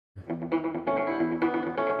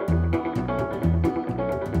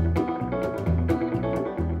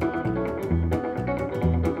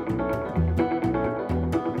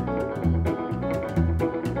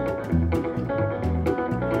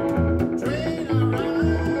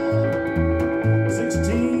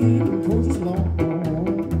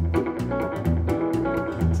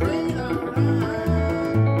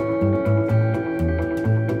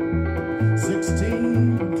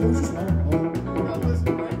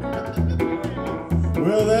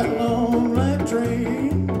Well, that long black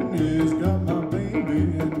train has got my baby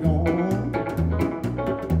gone.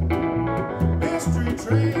 Mystery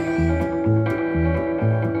train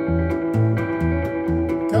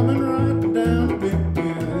coming right down the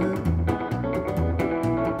bend.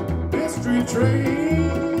 Mystery train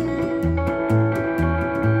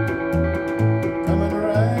coming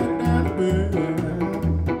right down the bend.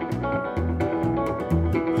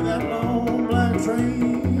 Well, that long black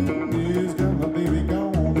train has got my baby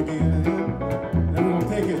gone again. Never gonna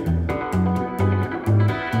take it.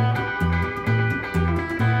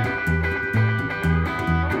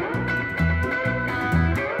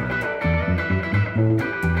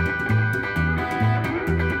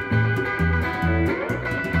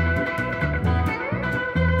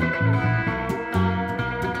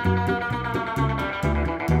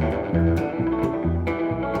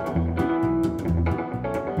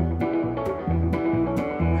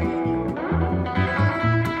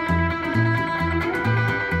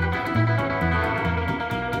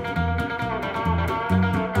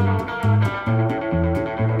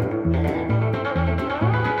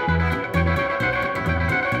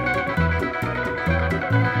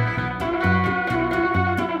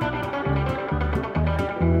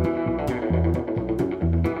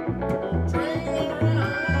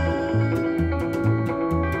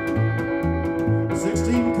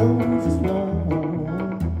 Coaches long,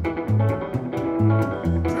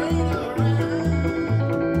 train around.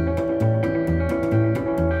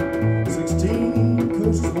 16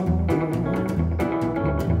 coaches long,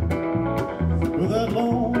 with that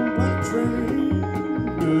long black train,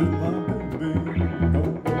 with my baby, go,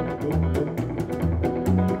 go, go, go.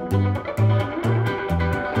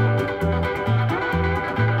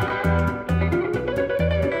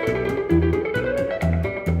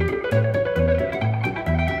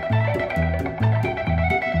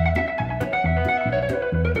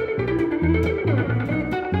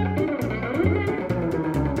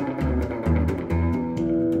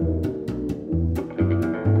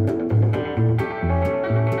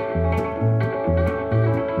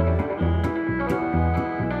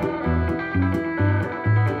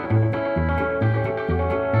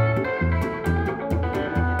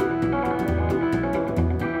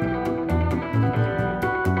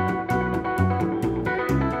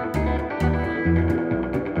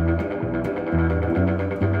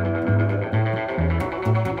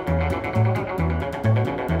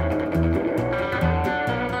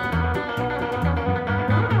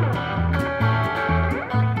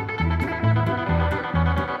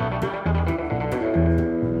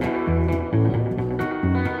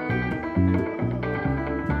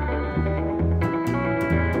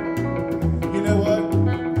 You know what?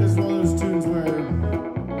 This is one of those tunes where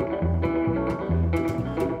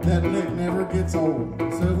that lick never gets old.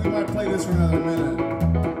 So we might play this for another minute.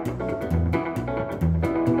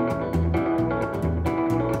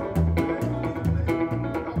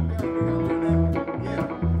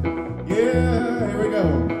 Yeah, here we go.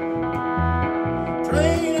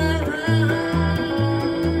 Train around,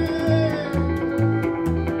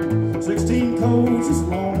 16 coaches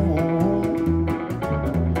long.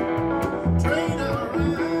 Train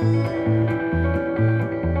around,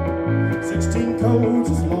 16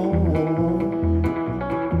 coaches long.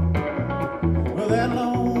 Well, that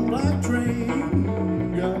long black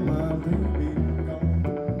train got my baby gone.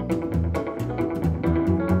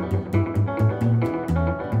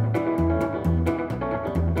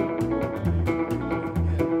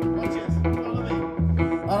 Watch this, follow me.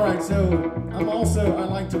 All right, so I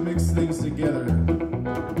like to mix things together.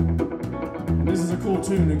 This is a cool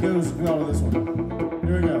tune. It goes well with this one.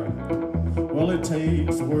 Here we go. Well, it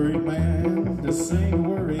takes a worried man to sing a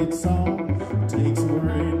worried song. It takes a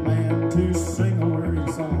worried man to sing a worried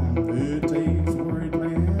song. It takes a worried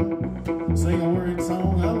man to sing a worried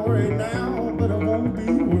song. I'm worried now, but I won't be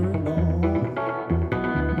worried long.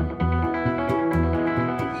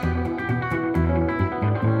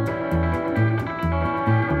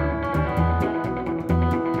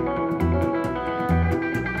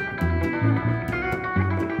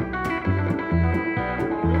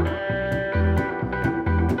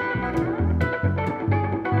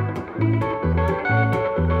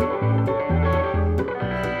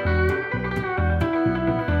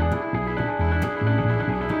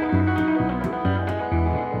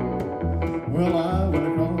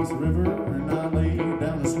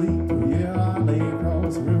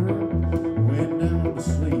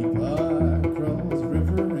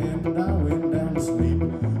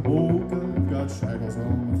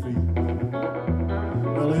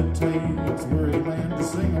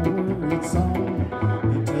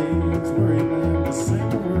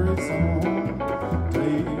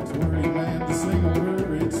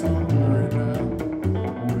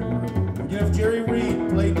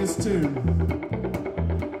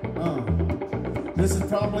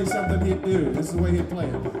 play something he'd do. This is the way he'd play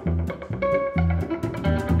it.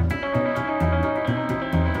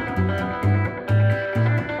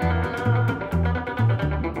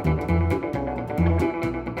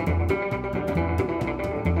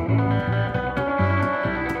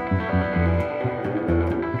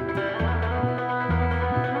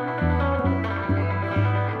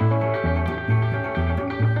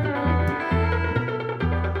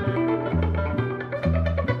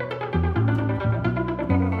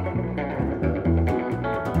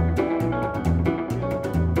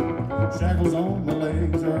 Shackles on my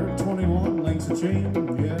legs are 21 links of chain.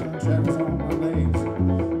 Yeah, shackles on my legs,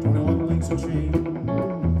 21 links of chain.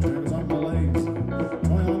 Shackles on my legs,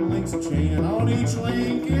 21 links of chain. And on each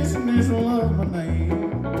link is an initial of my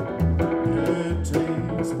name. Yeah, it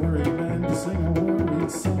takes a worried man to sing a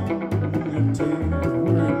worried song. It takes a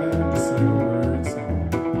worried man to sing a worried song.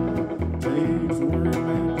 It takes a worried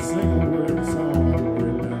man to sing a worried song. I'm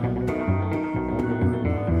worried now.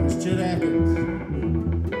 It's Chet Atkins.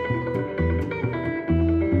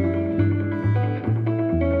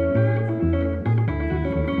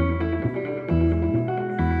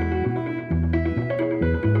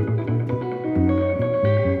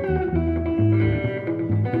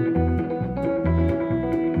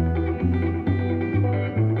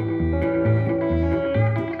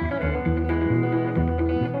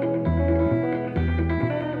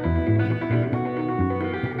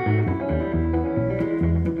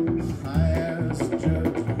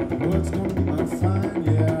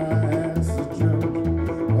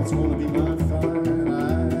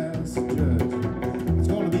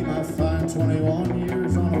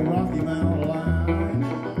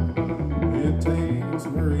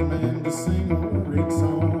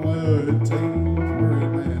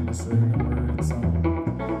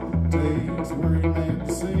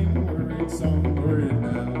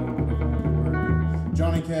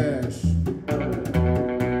 Johnny Cash.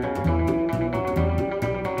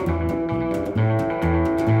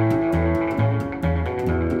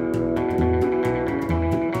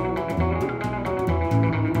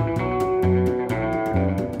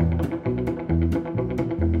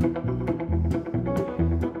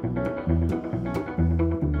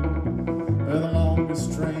 The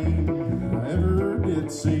longest train I ever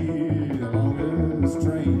did see, the longest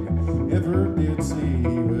train ever did see,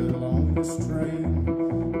 the longest train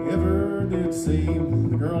ever did see.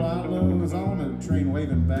 The girl I love was on a train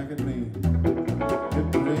waving back at me.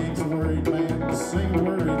 It takes a worried man to sing a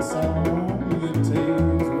worried song. It takes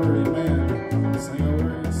a worried man to sing a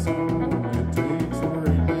worried song. It takes a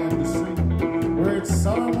worried man to sing a worried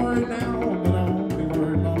song. I'm worried now, but I won't be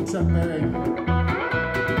worried long. Chuck Berry.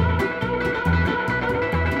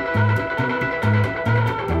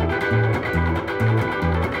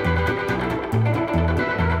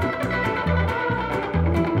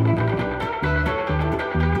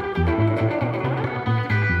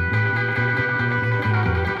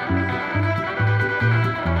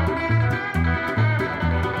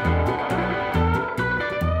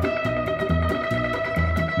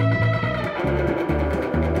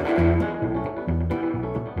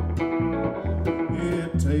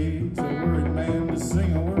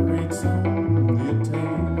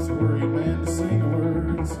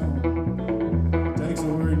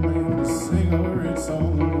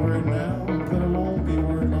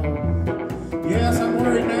 Yes, I'm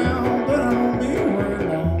worried now, but I won't be worried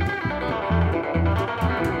long.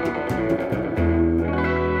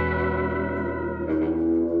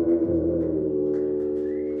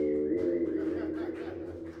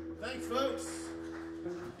 Thanks, folks.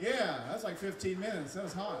 Yeah, that's like 15 minutes. That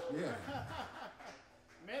was hot. Yeah.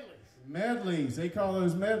 Medleys. Medleys. They call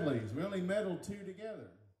those medleys. We only medled 2 together.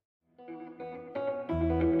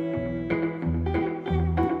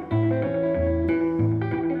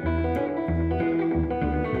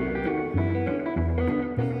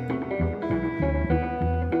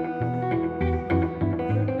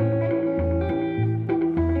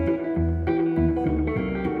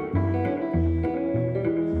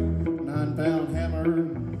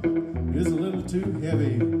 Too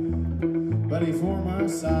heavy, buddy, for my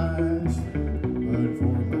size, buddy,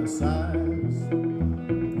 for my size.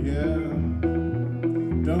 Yeah,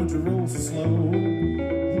 don't you roll so slow,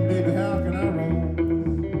 baby, how can I roll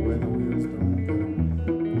where the wheels don't go?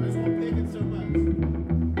 That's what I'm thinking so much.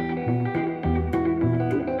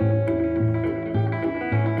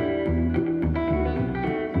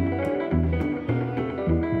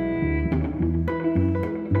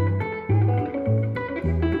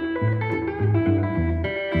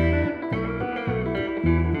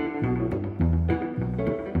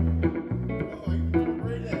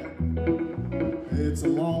 It's a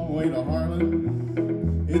long way to Harlan.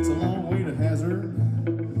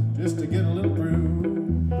 little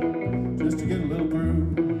brew, just to get a little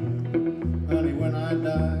brew. Honey, when I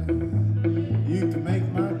die, you can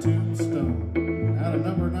make my tombstone out of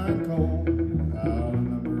number 9 coal, out of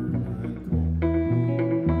number 9 coal.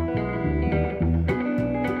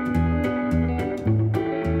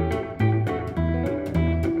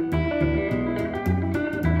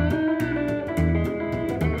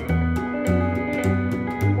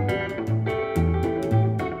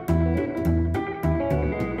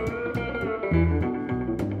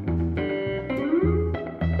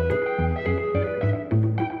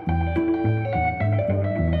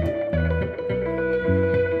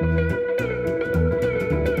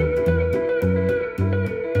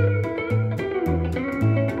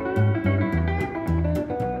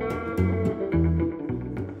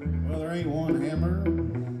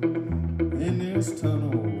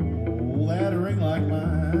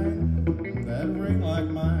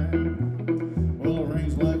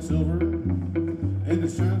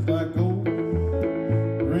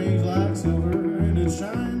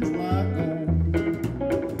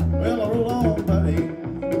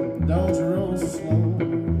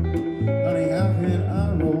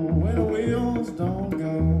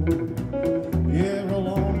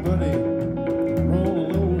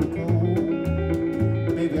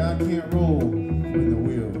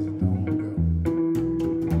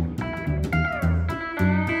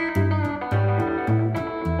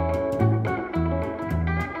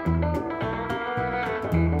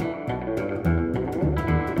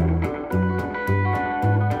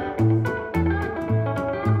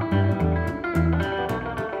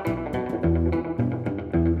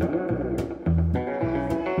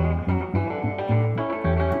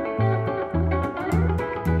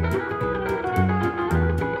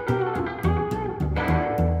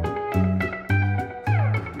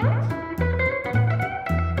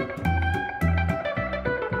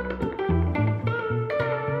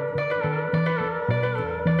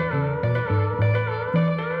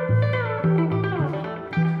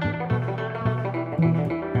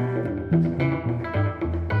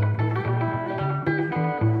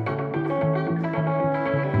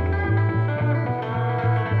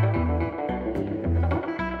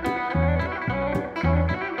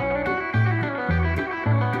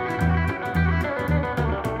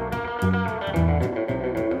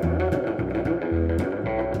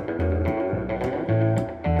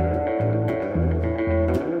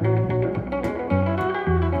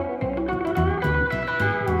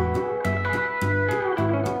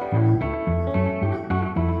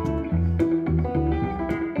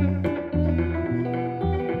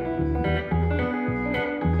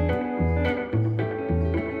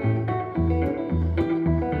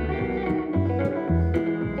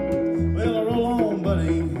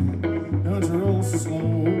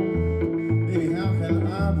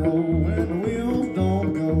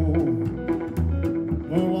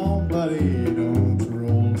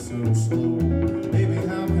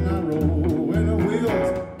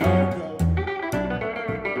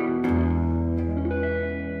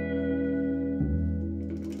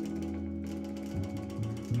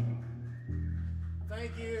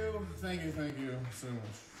 Thank you so much.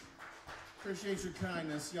 Appreciate your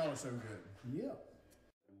kindness. Y'all are so good. Yep.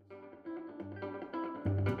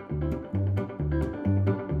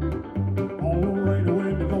 All right,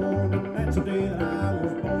 when the morning, that's the day that I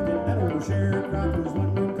was born in that old sharecropper's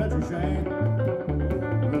London country shack.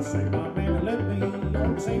 Let's say my man left me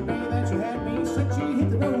on the same day that she had me, said she hit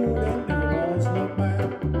the road and never was looked back.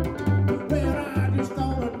 Well, I just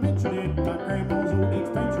thought I'd mention it. My grandma's old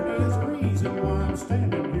expansion is the reason why I'm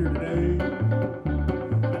standing here today.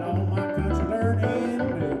 And all my country learning,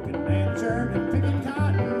 milking and churning, picking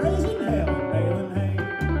cotton, raising hell and baling hay.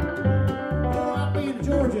 Oh, I've been to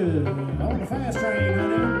Georgia on the fast train,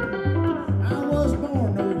 honey. I was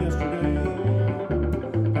born no yesterday.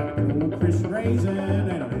 Got a good old Christian raising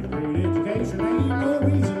and a great education. Ain't no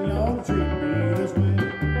reason y'all to treat me this way.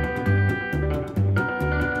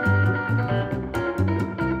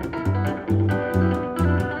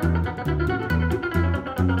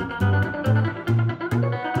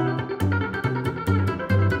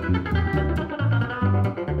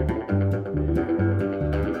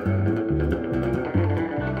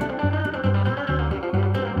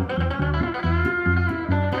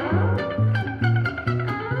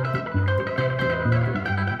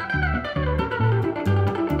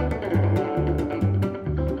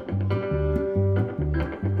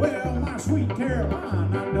 Sweet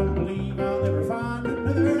Caroline, I don't believe I'll ever find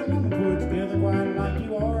another woman put together quite like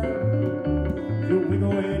you are. Your big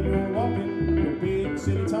old head, you're walking, your big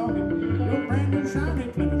city talking, your brand new shiny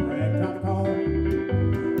Plymouth ragtop car.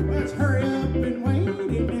 Let's hurry up and wait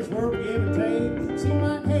in this world, give and take.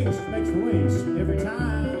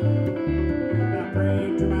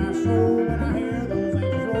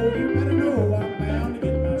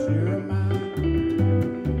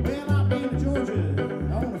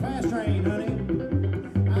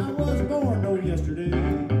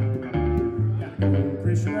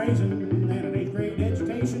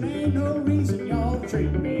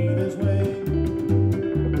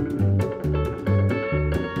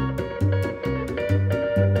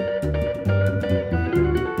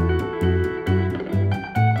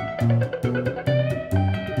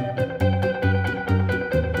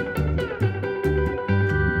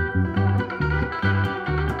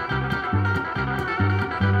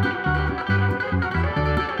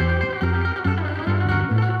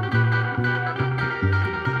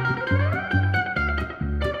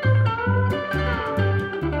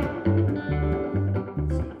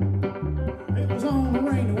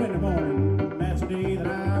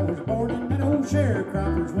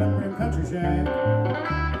 sharecroppers wondering country shack.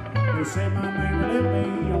 They say my man left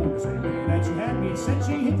me on the same day that she had me. Said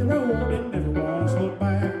she hit the road and never once looked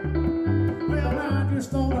back. Well, I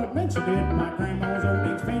just thought I'd mention it. My grandma's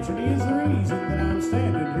old expansion is the reason that I'm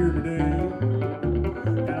standing here today.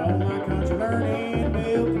 Got all my country learning,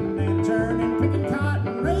 milking and churning, picking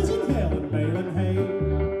cotton, raising hell and baling hay.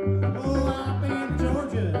 Oh, I've been to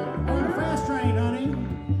Georgia on a fast train, honey.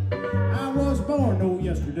 I was born no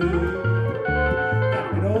yesterday.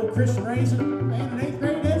 Got a good old Christian raising and an 8th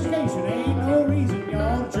grade education. Ain't no reason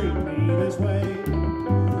y'all to treat me this way.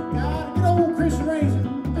 Got a good old Christian raising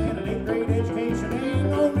and an 8th grade education. Ain't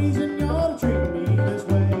no reason y'all to treat me this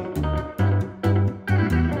way.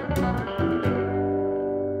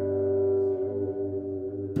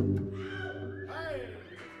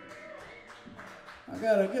 I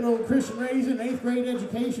got a good old Christian raising, 8th grade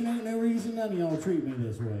education. Ain't no reason none of y'all treat me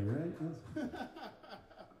this way, right?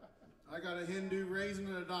 I got a Hindu raising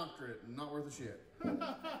and a doctorate, and not worth a shit.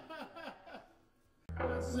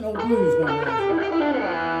 This is an old blues number.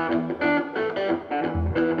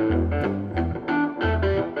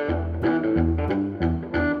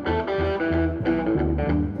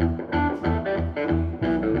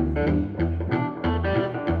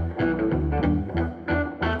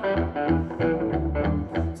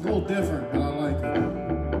 It's a little different, but I like it.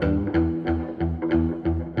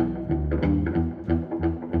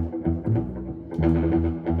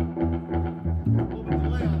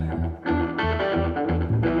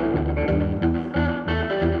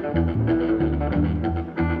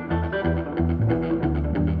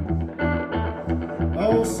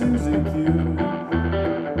 Oh, Susie Q.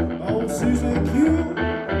 Oh, Susie Q.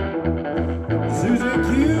 Susie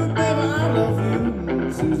Q, baby, I love you.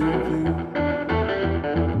 Susie Q.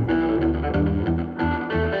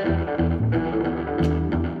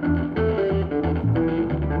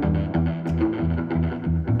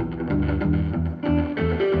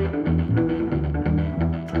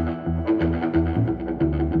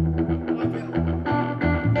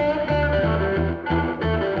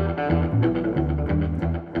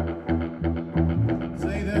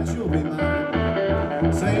 Say that you'll be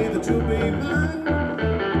mine. Say that you'll be mine.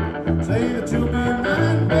 Say that you'll be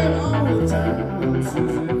mine, baby, all the time.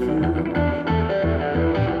 Susie Q.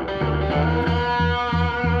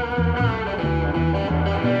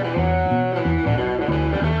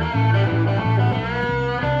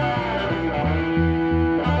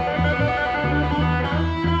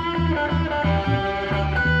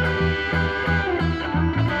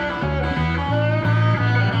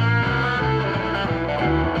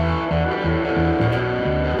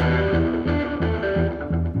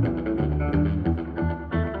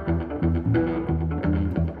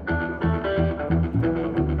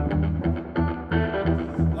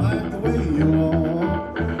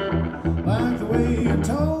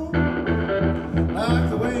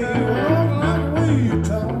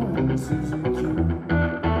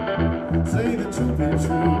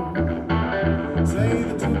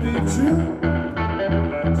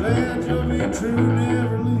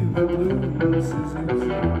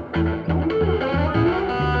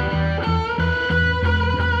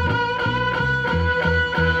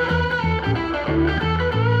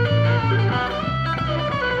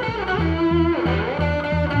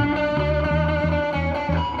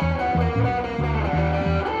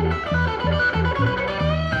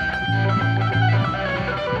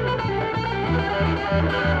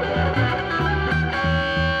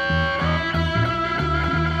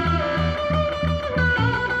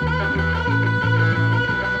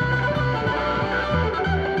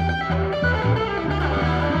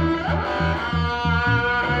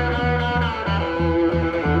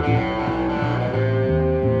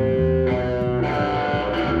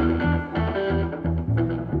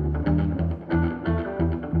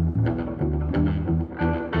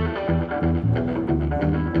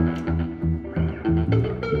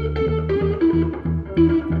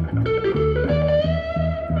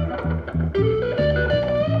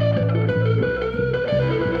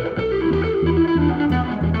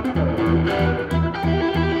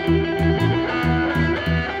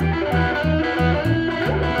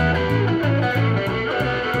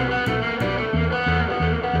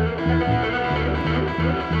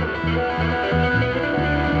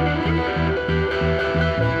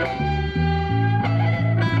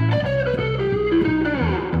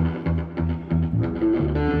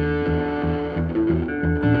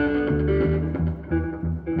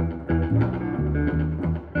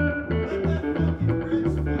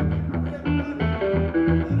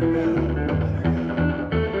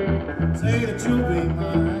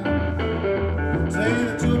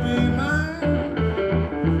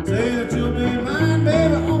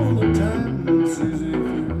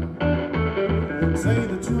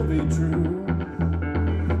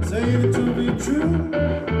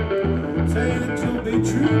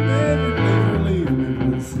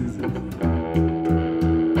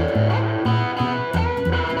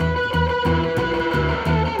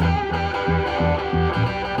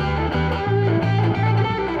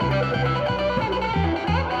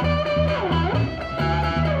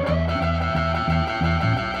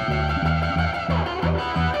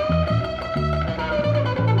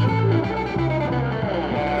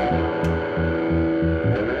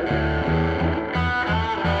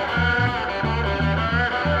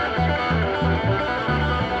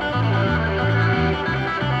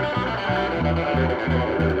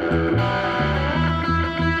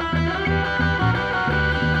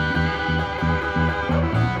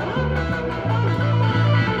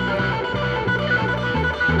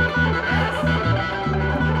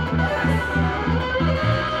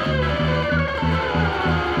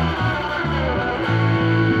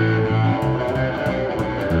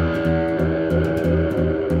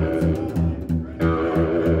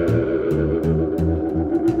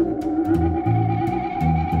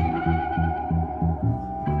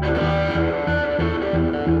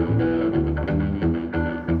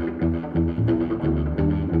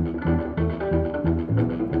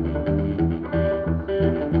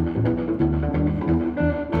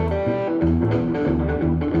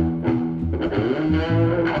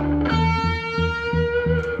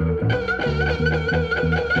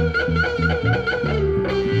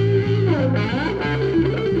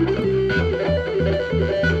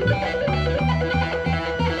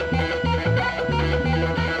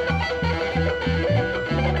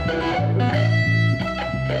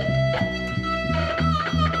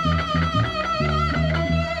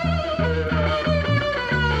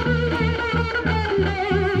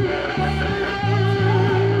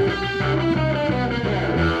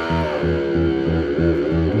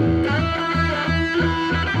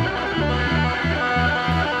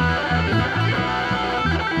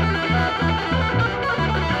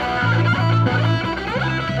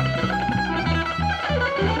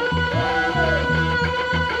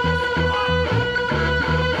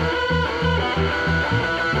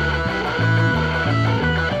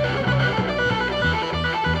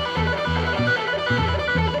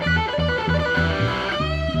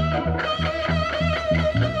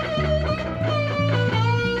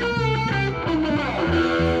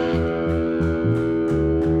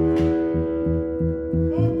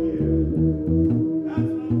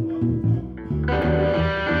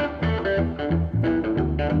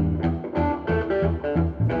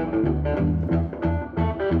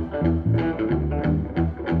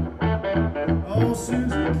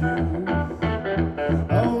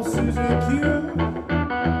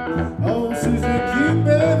 Susan Q,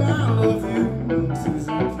 babe, I love you.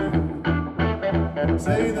 Susan Q,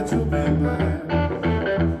 say that you'll be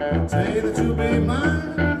mine. Say that you'll be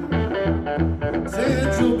mine. Say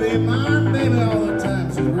that you'll be mine, baby, all the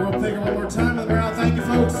time. So we're gonna take it one more time in the round. Thank you,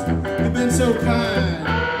 folks. You've been so kind.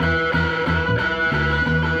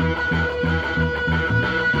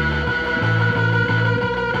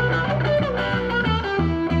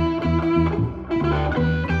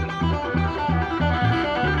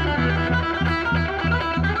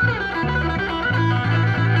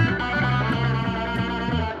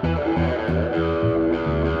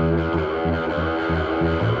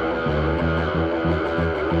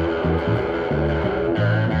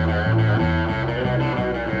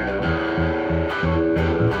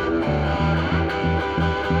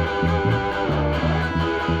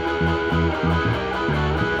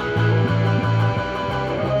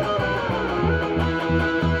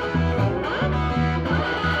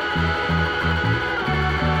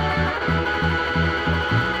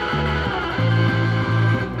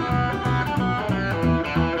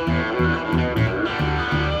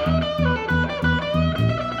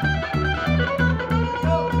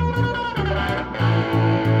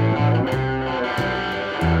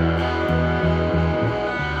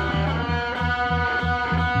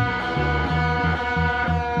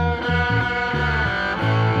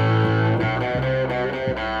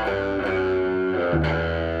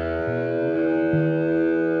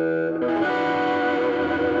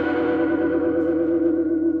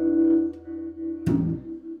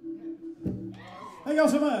 Thank y'all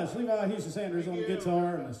so much. Levi Houston Sanders on the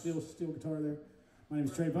guitar and the steel guitar there. My name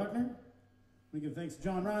is Trae Buckner. We give thanks to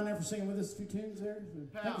John Ryan there for singing with us a few tunes there.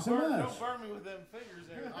 Thank you so much. Don't burn me with them fingers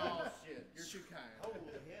there. Oh, shit. You're too kind. Holy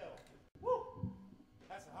hell. Woo!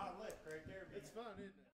 That's a hot lick right there, man. It's fun, isn't it?